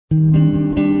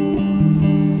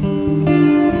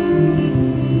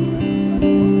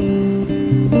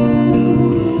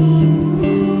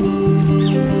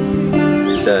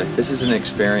This is an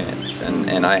experience,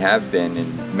 and I have been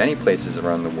in many places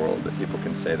around the world that people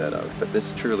can say that of, but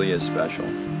this truly is special.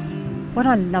 What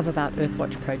I love about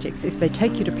Earthwatch projects is they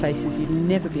take you to places you'd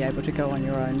never be able to go on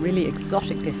your own, really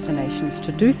exotic destinations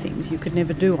to do things you could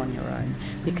never do on your own,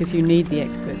 because you need the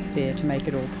experts there to make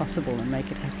it all possible and make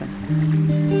it happen.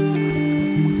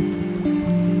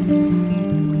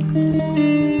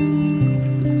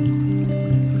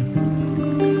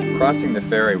 Crossing the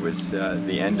ferry was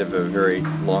the end of a very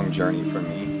long journey for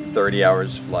me, 30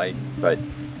 hours flight, but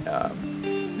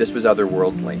this was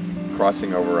otherworldly.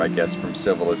 Crossing over, I guess, from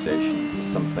civilization to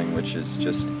something which is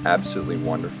just absolutely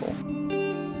wonderful.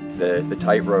 The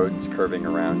tight roads curving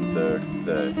around the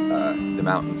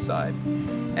mountainside,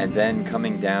 and then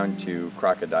coming down to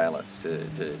Crocodilis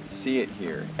to see it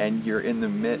here, and you're in the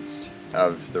midst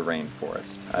of the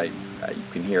rainforest. You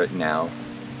can hear it now,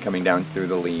 coming down through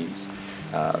the leaves.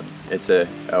 It's a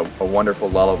wonderful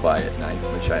lullaby at night,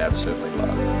 which I absolutely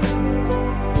love.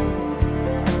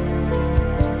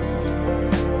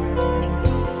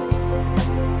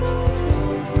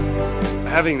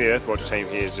 Having the Earthwatch team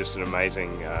here is just an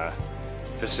amazing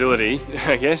facility,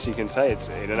 I guess you can say.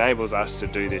 It enables us to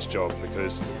do this job,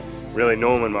 because really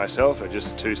Norm and myself are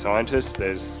just two scientists.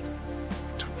 There's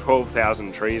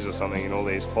 12,000 trees or something in all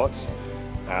these plots.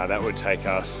 That would take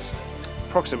us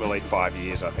approximately 5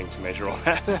 years, I think, to measure all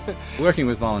that. Working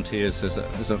with volunteers is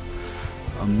a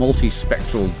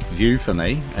multispectral view for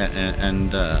me,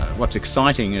 and what's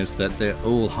exciting is that they're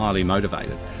all highly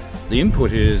motivated. The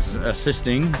input is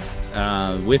assisting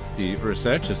with the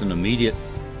research as an immediate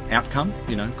outcome,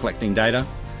 collecting data,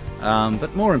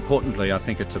 but more importantly, I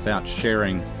think it's about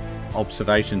sharing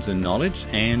observations and knowledge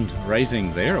and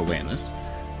raising their awareness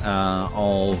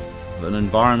of an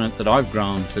environment that I've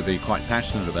grown to be quite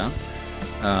passionate about,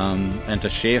 and to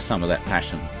share some of that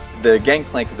passion. The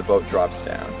gangplank of the boat drops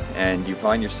down, and you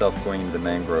find yourself going into the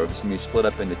mangroves, and you split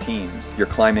up into teams. You're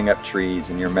climbing up trees,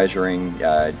 and you're measuring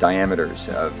diameters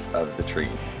of the tree.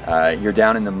 You're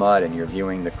down in the mud, and you're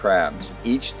viewing the crabs.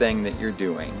 Each thing that you're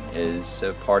doing is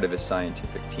a part of a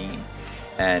scientific team,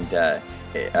 and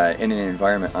in an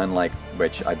environment unlike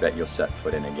which I bet you'll set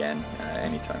foot in again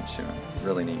anytime soon.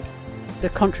 Really neat. The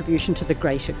contribution to the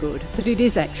greater good, that it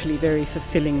is actually very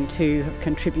fulfilling to have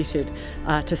contributed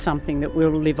to something that will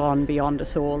live on beyond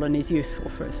us all and is useful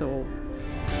for us all.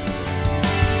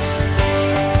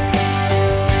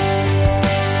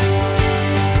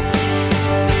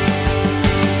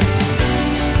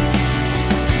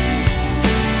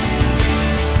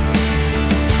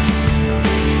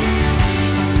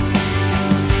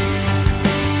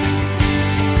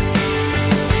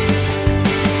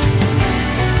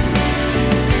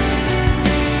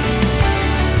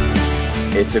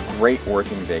 It's a great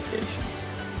working vacation.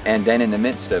 And then in the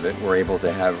midst of it, we're able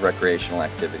to have recreational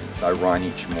activities. I run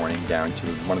each morning down to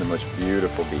one of the most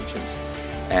beautiful beaches.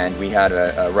 And we had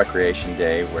a recreation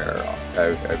day where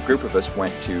a group of us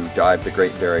went to dive the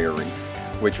Great Barrier Reef,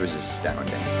 which was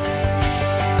astounding.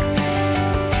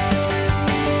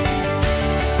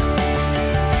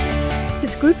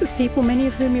 It's a group of people, many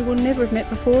of whom you will never have met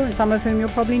before, and some of whom you'll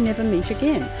probably never meet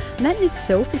again. And that in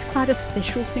itself is quite a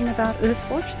special thing about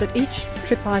Earthwatch, that each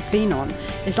trip I've been on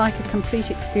is like a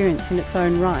complete experience in its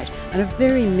own right, and a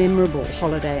very memorable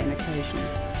holiday and occasion.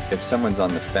 If someone's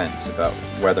on the fence about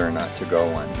whether or not to go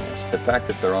on this, the fact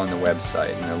that they're on the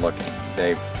website and they're looking,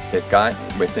 they've got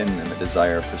within them a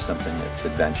desire for something that's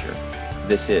adventure.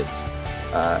 This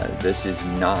is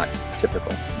not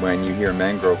typical. When you hear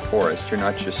mangrove forest, you're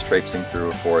not just traipsing through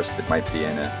a forest that might be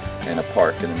in a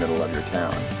park in the middle of your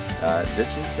town.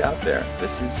 This is out there.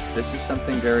 This is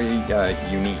something very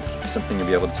unique, something to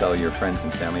be able to tell your friends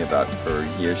and family about for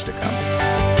years to come.